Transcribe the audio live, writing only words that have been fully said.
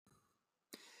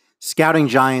Scouting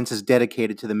Giants is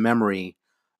dedicated to the memory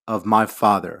of my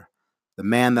father, the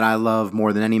man that I love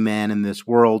more than any man in this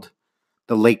world,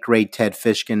 the late great Ted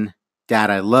Fishkin.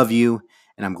 Dad, I love you,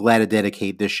 and I'm glad to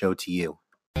dedicate this show to you.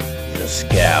 The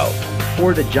Scout.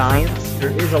 For the Giants,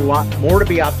 there is a lot more to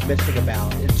be optimistic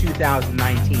about in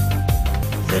 2019.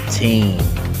 The Team.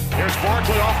 Here's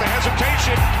Barkley off the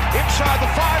hesitation, inside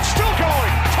the 5, still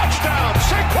going, touchdown,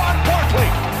 Saquon Barkley.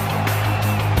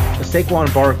 The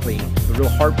Saquon Barkley, the real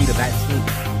heartbeat of that team.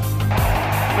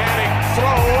 Manning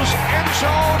throws, end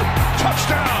zone,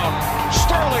 touchdown,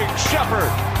 Sterling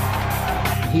Shepard.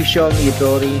 He's shown the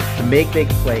ability to make big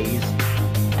plays.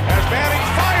 As Manning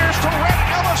fires to Rhett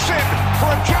Ellison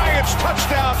for a Giants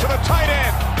touchdown to the tight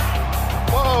end.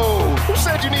 Whoa, who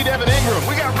said you need Evan Ingram?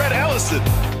 We got Rhett Ellison.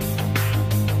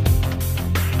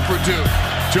 For Duke,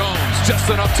 Jones, just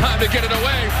enough time to get it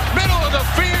away. Middle of the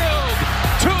field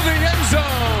to the end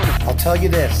zone. I'll tell you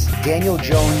this, Daniel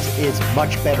Jones is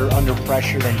much better under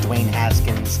pressure than Dwayne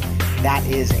Haskins. That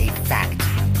is a fact.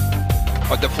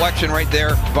 A deflection right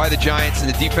there by the Giants,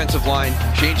 and the defensive line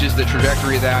changes the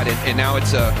trajectory of that, and now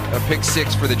it's a pick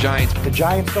six for the Giants. The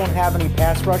Giants don't have any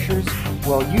pass rushers.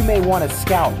 Well, you may want to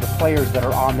scout the players that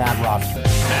are on that roster.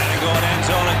 Manning going end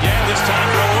zone again, this time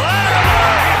for a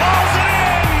he hauls it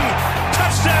in!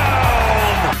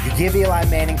 Touchdown! You give Eli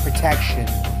Manning protection,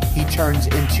 he turns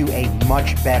into a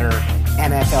much better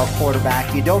NFL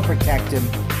quarterback. You don't protect him,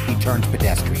 he turns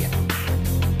pedestrian.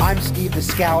 I'm Steve the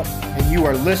Scout, and you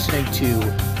are listening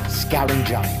to Scouting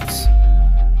Giants.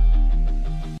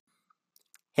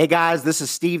 Hey guys, this is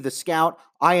Steve the Scout.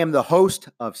 I am the host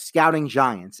of Scouting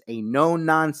Giants, a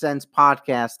no-nonsense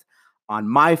podcast on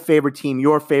my favorite team,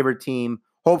 your favorite team,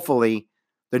 hopefully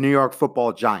the New York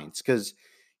Football Giants. Because,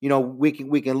 you know, we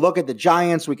can look at the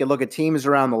Giants, we can look at teams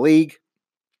around the league.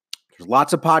 There's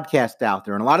lots of podcasts out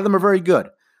there, and a lot of them are very good.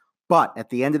 But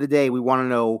at the end of the day, we want to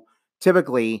know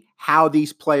typically how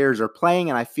these players are playing,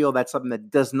 and I feel that's something that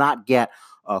does not get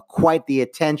quite the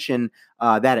attention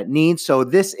that it needs. So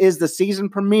this is the season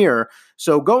premiere.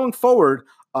 So going forward,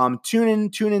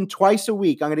 tune in twice a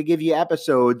week. I'm going to give you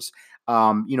episodes,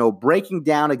 breaking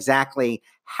down exactly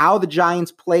how the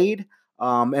Giants played,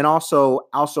 and also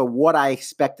what I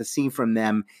expect to see from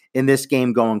them in this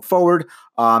game going forward.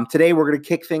 Today we're going to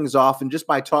kick things off, and just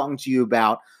by talking to you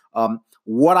about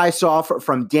what I saw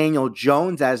from Daniel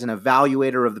Jones as an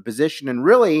evaluator of the position, and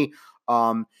really,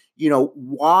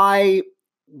 why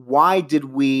did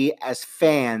we as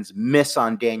fans miss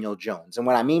on Daniel Jones? And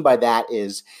what I mean by that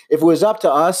is, if it was up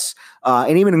to us,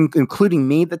 and even including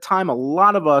me at the time, a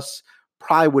lot of us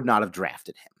probably would not have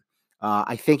drafted him.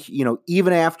 I think,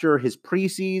 even after his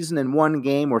preseason and one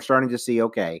game, we're starting to see,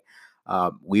 okay,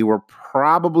 we were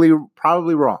probably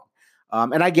wrong.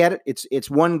 And I get it. It's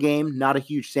one game, not a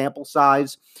huge sample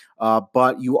size,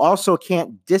 but you also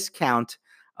can't discount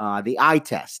the eye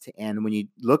test. And when you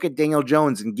look at Daniel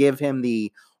Jones and give him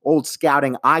the old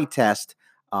scouting eye test,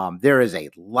 there is a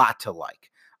lot to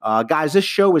like. Guys, this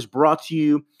show is brought to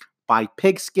you by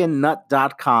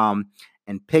pigskinnut.com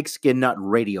and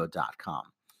pigskinnut.radio.com.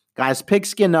 Guys,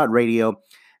 Pigskin Nut Radio,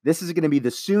 this is going to be the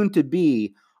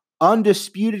soon-to-be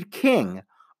undisputed king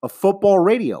of football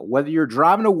radio. Whether you're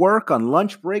driving to work, on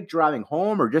lunch break, driving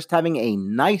home, or just having a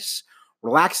nice,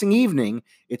 relaxing evening,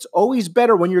 it's always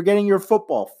better when you're getting your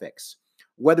football fix.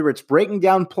 Whether it's breaking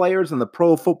down players on the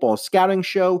Pro Football Scouting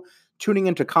Show, tuning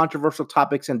into controversial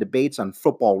topics and debates on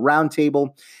Football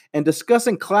Roundtable, and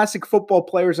discussing classic football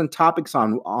players and topics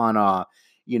on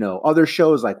other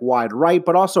shows like Wide Right.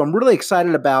 But also, I'm really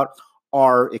excited about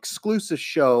our exclusive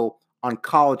show on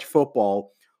college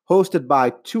football, hosted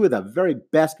by two of the very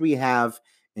best we have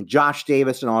in Josh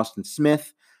Davis and Austin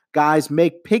Smith. Guys,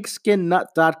 make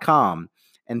pigskinnut.com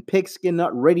and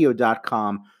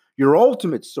pigskinnut.radio.com your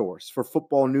ultimate source for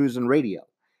football news and radio.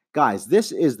 Guys,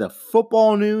 this is the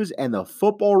football news and the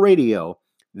football radio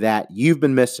that you've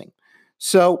been missing.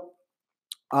 So,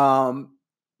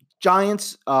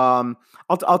 Giants,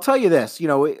 I'll tell you this,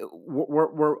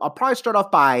 I'll probably start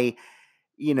off by,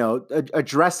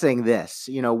 addressing this.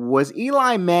 Was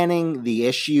Eli Manning the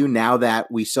issue now that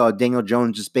we saw Daniel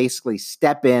Jones just basically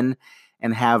step in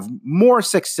and have more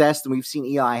success than we've seen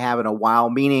Eli have in a while?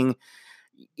 Meaning,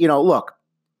 look,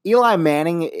 Eli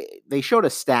Manning, they showed a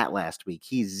stat last week.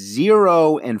 He's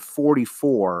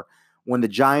 0-44 when the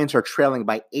Giants are trailing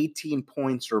by 18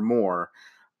 points or more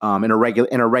in a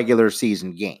regular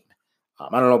season game.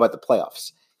 I don't know about the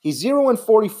playoffs. He's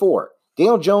 0-44.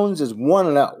 Daniel Jones is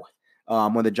 1-0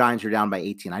 when the Giants are down by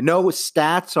 18. I know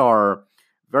stats are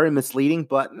very misleading,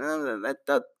 but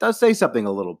that does say something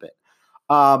a little bit.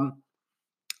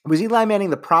 Was Eli Manning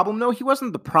the problem? No, he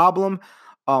wasn't the problem.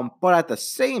 But at the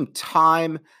same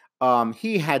time,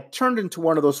 he had turned into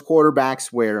one of those quarterbacks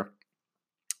where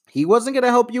he wasn't going to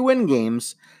help you win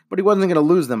games, but he wasn't going to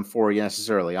lose them for you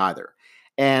necessarily either.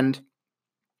 And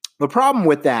the problem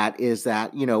with that is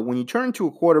that, when you turn into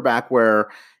a quarterback where,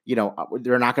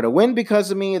 they're not going to win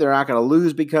because of me, they're not going to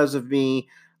lose because of me.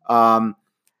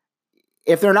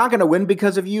 If they're not going to win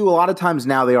because of you, a lot of times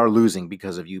now they are losing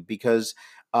because of you, because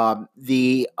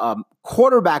the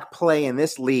quarterback play in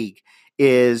this league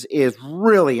is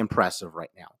really impressive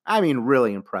right now. I mean,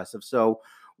 really impressive. So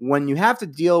when you have to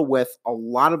deal with a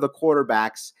lot of the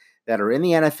quarterbacks that are in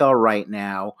the NFL right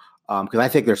now, because I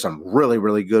think there's some really,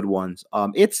 really good ones,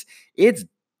 it's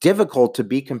difficult to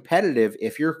be competitive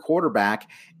if your quarterback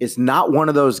is not one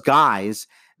of those guys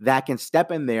that can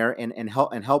step in there and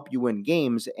help you win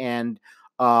games. And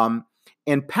Pat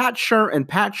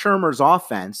Shurmur's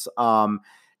offense,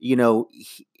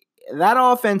 that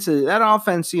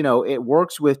offense, it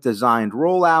works with designed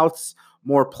rollouts,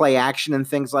 more play action and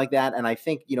things like that. And I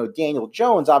think, Daniel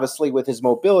Jones, obviously with his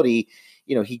mobility,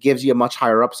 he gives you a much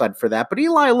higher upside for that. But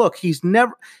Eli, look, he's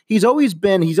always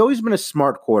been a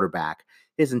smart quarterback.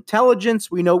 His intelligence,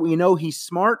 we know he's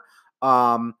smart.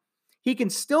 He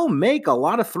can still make a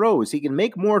lot of throws. He can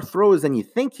make more throws than you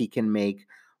think he can make.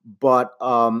 But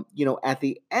at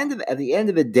the end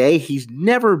of the day, he's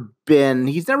never been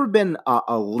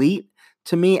elite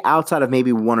to me outside of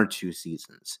maybe one or two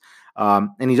seasons.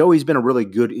 And he's always been a really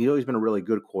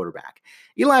good quarterback.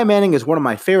 Eli Manning is one of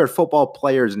my favorite football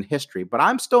players in history, but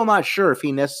I'm still not sure if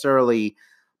he necessarily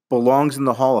belongs in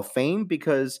the Hall of Fame,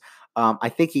 because I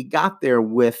think he got there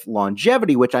with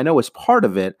longevity, which I know is part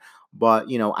of it. But,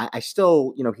 I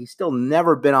still, he's still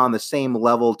never been on the same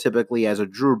level typically as a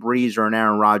Drew Brees or an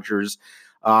Aaron Rodgers.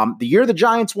 The year the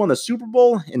Giants won the Super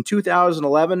Bowl in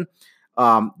 2011,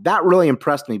 that really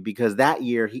impressed me, because that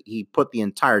year he put the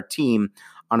entire team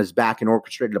on his back and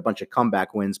orchestrated a bunch of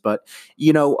comeback wins. But,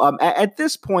 at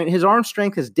this point, his arm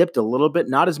strength has dipped a little bit,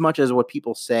 not as much as what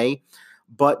people say.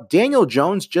 But Daniel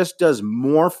Jones just does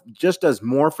more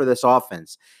for this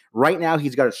offense. Right now,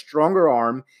 he's got a stronger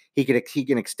arm. He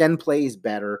can extend plays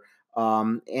better.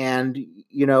 And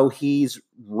he's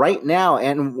right now,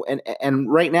 and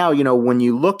right now, when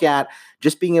you look at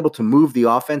just being able to move the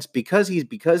offense, because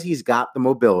he's got the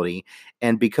mobility,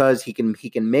 and because he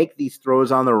can make these throws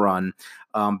on the run,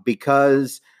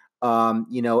 because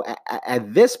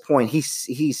at this point he's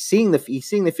seeing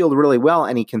the field really well,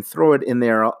 and he can throw it in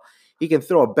there. He can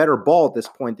throw a better ball at this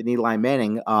point than Eli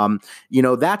Manning. That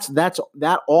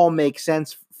all makes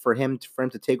sense for him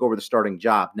to take over the starting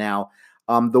job. Now,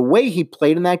 the way he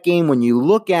played in that game, when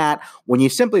you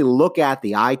simply look at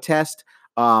the eye test,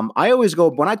 I always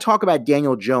go, when I talk about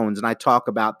Daniel Jones and I talk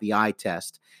about the eye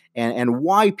test and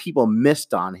why people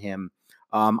missed on him,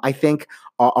 I think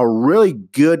a really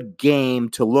good game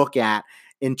to look at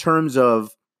in terms of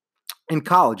in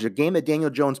college, a game that Daniel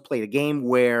Jones played, a game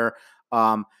where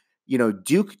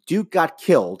Duke got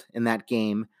killed in that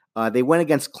game. They went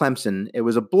against Clemson. It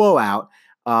was a blowout.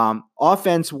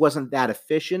 Offense wasn't that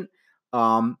efficient.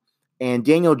 And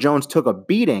Daniel Jones took a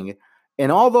beating.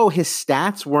 And although his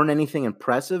stats weren't anything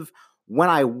impressive, when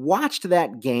I watched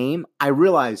that game, I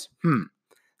realized,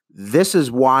 this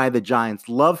is why the Giants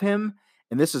love him.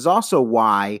 And this is also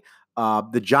why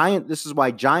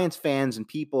Giants fans and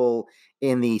people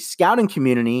in the scouting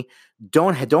community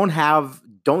don't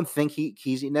think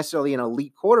he's necessarily an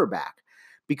elite quarterback.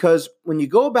 Because when you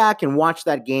go back and watch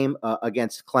that game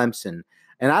against Clemson,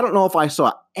 and I don't know if I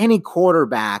saw any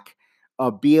quarterback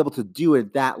be able to do it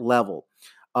at that level.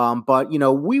 But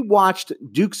we watched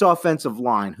Duke's offensive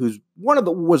line, who's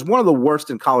was one of the worst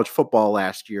in college football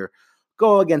last year,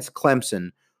 go against Clemson,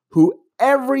 who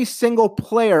every single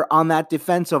player on that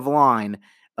defensive line,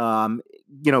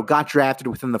 got drafted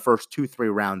within the first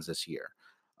 2-3 rounds this year.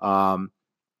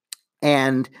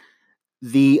 And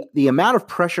the amount of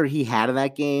pressure he had in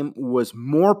that game was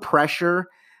more pressure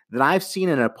than I've seen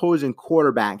an opposing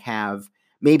quarterback have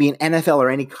maybe in NFL or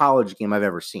any college game I've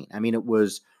ever seen. I mean, it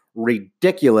was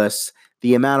ridiculous,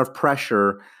 the amount of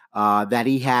pressure that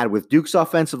he had with Duke's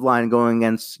offensive line going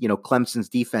against, Clemson's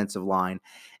defensive line.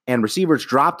 And receivers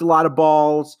dropped a lot of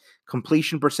balls.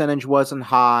 Completion percentage wasn't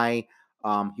high.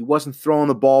 He wasn't throwing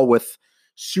the ball with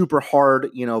super hard,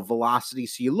 velocity.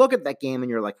 So you look at that game and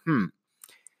you're like,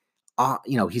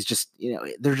 he's just,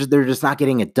 they're just not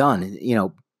getting it done,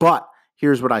 But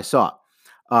here's what I saw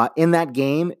in that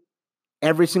game.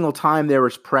 Every single time there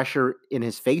was pressure in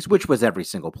his face, which was every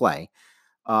single play,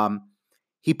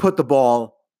 he put the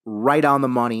ball right on the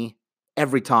money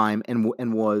every time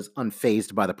and was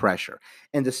unfazed by the pressure.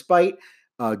 And despite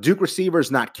Duke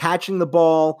receivers not catching the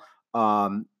ball,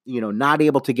 not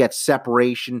able to get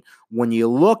separation. When you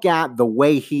look at the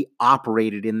way he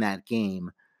operated in that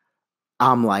game,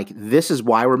 I'm like, this is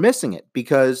why we're missing it,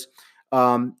 because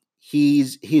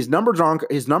his numbers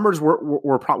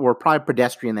were probably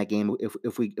pedestrian that game.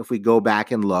 If we go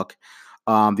back and look,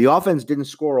 the offense didn't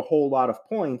score a whole lot of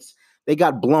points. They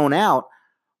got blown out,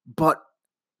 but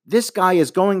this guy is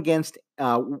going against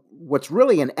what's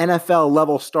really an NFL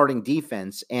level starting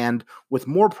defense, and with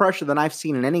more pressure than I've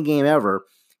seen in any game ever,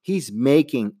 he's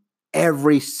making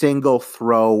every single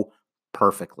throw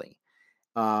perfectly.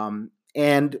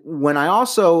 And when I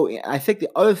think the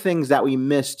other things that we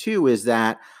miss too is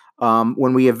that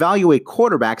when we evaluate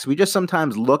quarterbacks, we just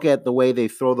sometimes look at the way they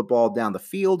throw the ball down the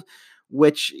field,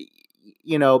 which,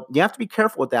 you have to be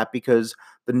careful with that, because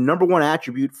the number one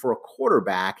attribute for a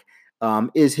quarterback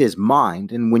is his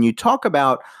mind. And when you talk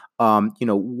about,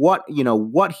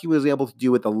 what he was able to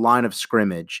do with the line of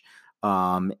scrimmage,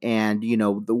 and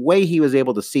the way he was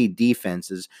able to see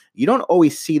defenses, you don't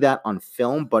always see that on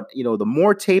film, but the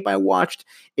more tape I watched,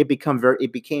 it became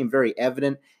very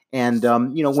evident. And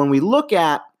when we look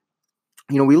at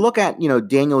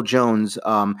Daniel Jones,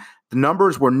 the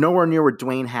numbers were nowhere near what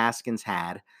Dwayne Haskins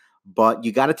had, but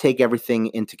you got to take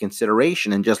everything into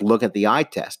consideration and just look at the eye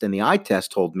test. And the eye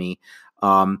test told me,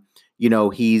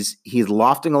 he's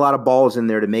lofting a lot of balls in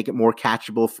there to make it more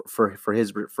catchable for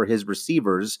his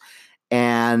receivers,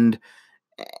 and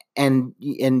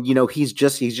he's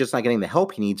just not getting the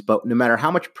help he needs. But no matter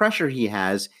how much pressure he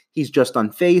has, he's just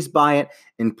unfazed by it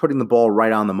and putting the ball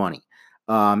right on the money.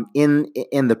 In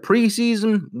the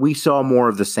preseason, we saw more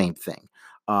of the same thing.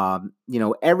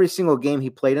 Every single game he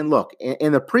played in. Look,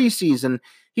 in the preseason,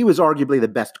 he was arguably the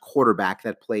best quarterback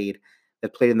that played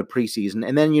in the preseason.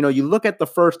 And then, you look at the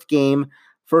first game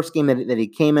that he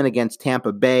came in against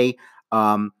Tampa Bay.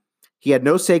 He had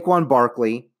no Saquon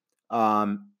Barkley.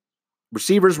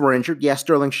 Receivers were injured. Yes,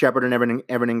 Sterling Shepard and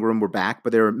Evan Ingram were back,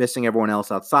 but they were missing everyone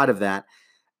else outside of that.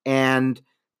 And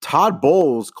Todd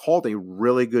Bowles called a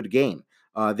really good game.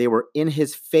 They were in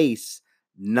his face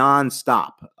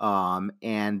nonstop.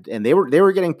 And they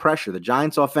were getting pressure. The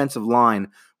Giants offensive line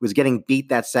was getting beat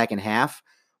that second half,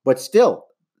 but still,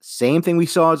 same thing we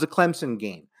saw as a Clemson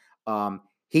game.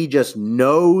 He just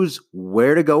knows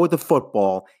where to go with the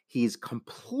football. He's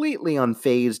completely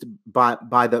unfazed by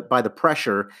the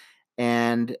pressure.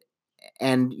 And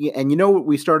what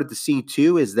we started to see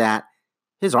too is that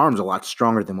his arm's a lot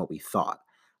stronger than what we thought.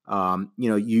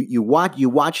 You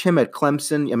watch him at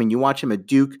Clemson. I mean, you watch him at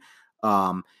Duke.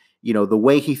 The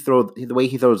way he throws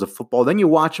the football. Then you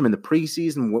watch him in the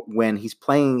preseason when he's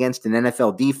playing against an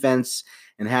NFL defense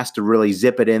and has to really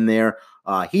zip it in there.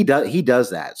 He does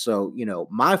that. So,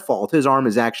 my fault. His arm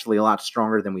is actually a lot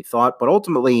stronger than we thought. But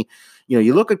ultimately,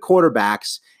 you look at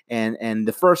quarterbacks, and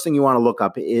the first thing you want to look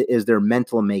up is their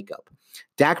mental makeup.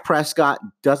 Dak Prescott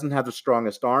doesn't have the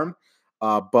strongest arm,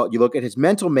 but you look at his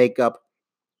mental makeup,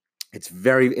 it's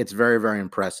very, very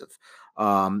impressive.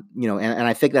 And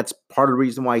I think that's part of the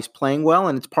reason why he's playing well,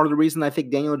 and it's part of the reason I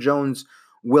think Daniel Jones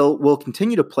will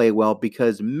continue to play well,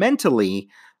 because mentally,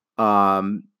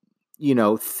 things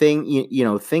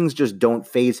just don't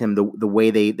faze him the way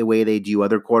they do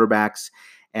other quarterbacks.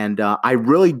 And I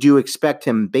really do expect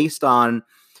him, based on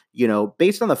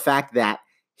the fact that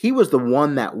he was the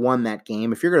one that won that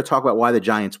game. If you're going to talk about why the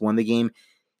Giants won the game,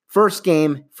 first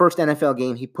NFL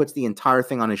game, he puts the entire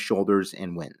thing on his shoulders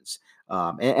and wins.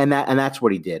 And that's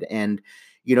what he did. And,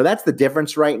 that's the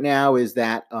difference right now, is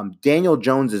that Daniel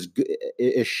Jones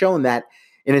is shown that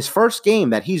in his first game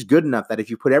that he's good enough that if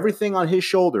you put everything on his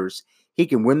shoulders, he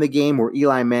can win the game, where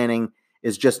Eli Manning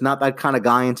is just not that kind of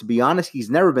guy. And to be honest, he's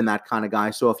never been that kind of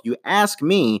guy. So if you ask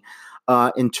me,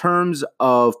 in terms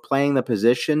of playing the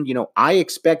position, I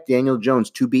expect Daniel Jones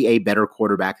to be a better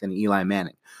quarterback than Eli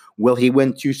Manning. Will he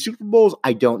win 2 Super Bowls?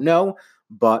 I don't know.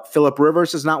 But Phillip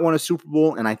Rivers has not won a Super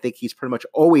Bowl, and I think he's pretty much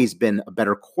always been a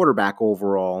better quarterback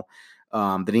overall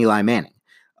than Eli Manning.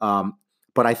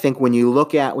 But I think when you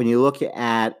look at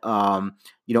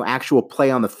actual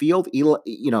play on the field,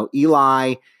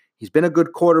 Eli, he's been a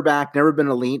good quarterback, never been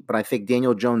elite, but I think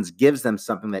Daniel Jones gives them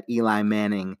something that Eli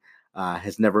Manning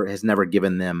has never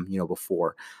given them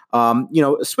before.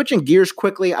 Switching gears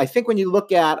quickly, I think when you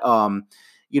look at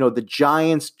the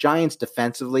Giants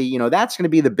defensively, that's going to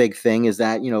be the big thing, is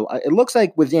that, it looks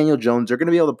like with Daniel Jones, they're going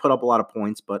to be able to put up a lot of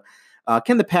points, but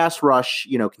can the pass rush,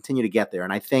 continue to get there?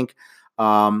 And I think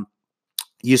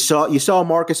you saw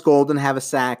Marcus Golden have a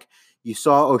sack. You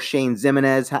saw O'Shane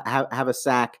Ximines have a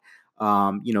sack.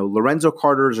 Lorenzo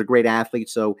Carter is a great athlete.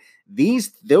 So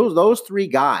those 3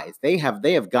 guys, they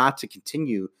have got to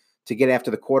continue to get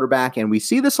after the quarterback. And we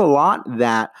see this a lot,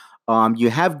 that You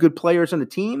have good players on the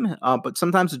team, but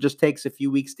sometimes it just takes a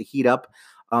few weeks to heat up.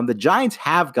 The Giants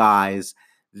have guys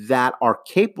that are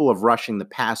capable of rushing the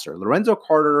passer. Lorenzo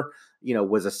Carter,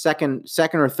 was a second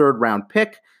or third round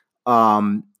pick,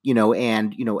 and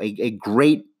a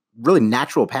great, really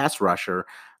natural pass rusher,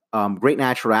 great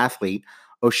natural athlete.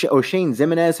 O'Shane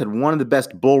Ximenez had one of the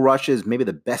best bull rushes, maybe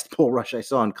the best bull rush I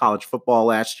saw in college football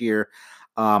last year.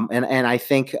 And I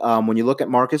think when you look at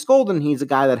Marcus Golden, he's a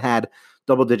guy that had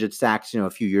double-digit sacks, a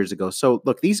few years ago. So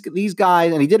look, these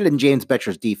guys, and he did it in James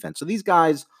Betcher's defense. So these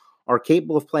guys are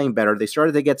capable of playing better. They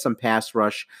started to get some pass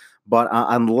rush, but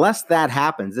unless that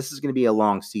happens, this is going to be a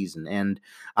long season. And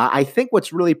I think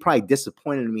what's really probably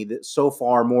disappointed me that so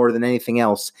far more than anything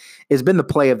else has been the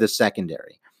play of the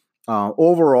secondary.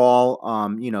 Overall,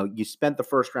 you spent the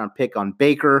first round pick on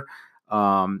Baker.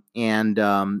 And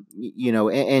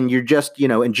you're just,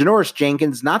 and Janoris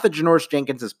Jenkins, not that Janoris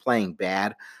Jenkins is playing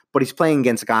bad, but he's playing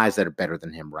against guys that are better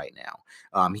than him right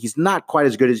now. He's not quite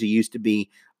as good as he used to be.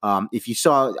 If you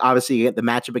saw, obviously, the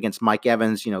matchup against Mike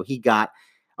Evans, he got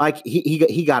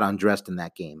he got undressed in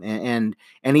that game, and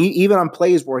he, even on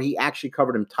plays where he actually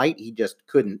covered him tight, he just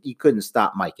couldn't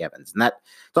stop Mike Evans, and that's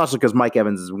also because Mike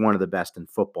Evans is one of the best in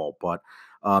football. But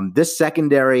this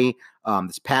secondary,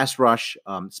 this pass rush,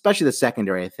 especially the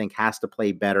secondary, I think has to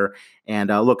play better. And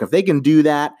look, if they can do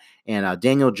that, and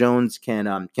Daniel Jones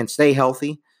can stay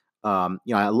healthy, I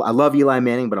love Eli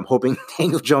Manning, but I'm hoping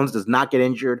Daniel Jones does not get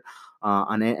injured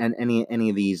on any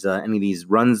of these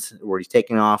runs where he's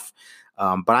taking off.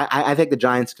 But I think the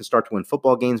Giants can start to win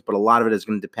football games, but a lot of it is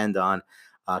going to depend on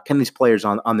can these players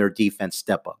on their defense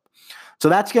step up. So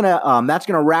that's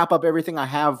gonna wrap up everything I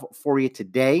have for you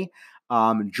today.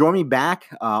 Join me back.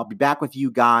 I'll be back with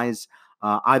you guys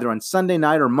either on Sunday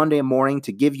night or Monday morning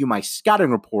to give you my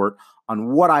scouting report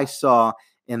on what I saw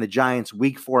in the Giants'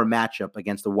 Week 4 matchup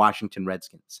against the Washington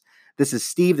Redskins. This is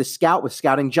Steve the Scout with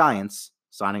Scouting Giants,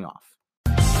 signing off.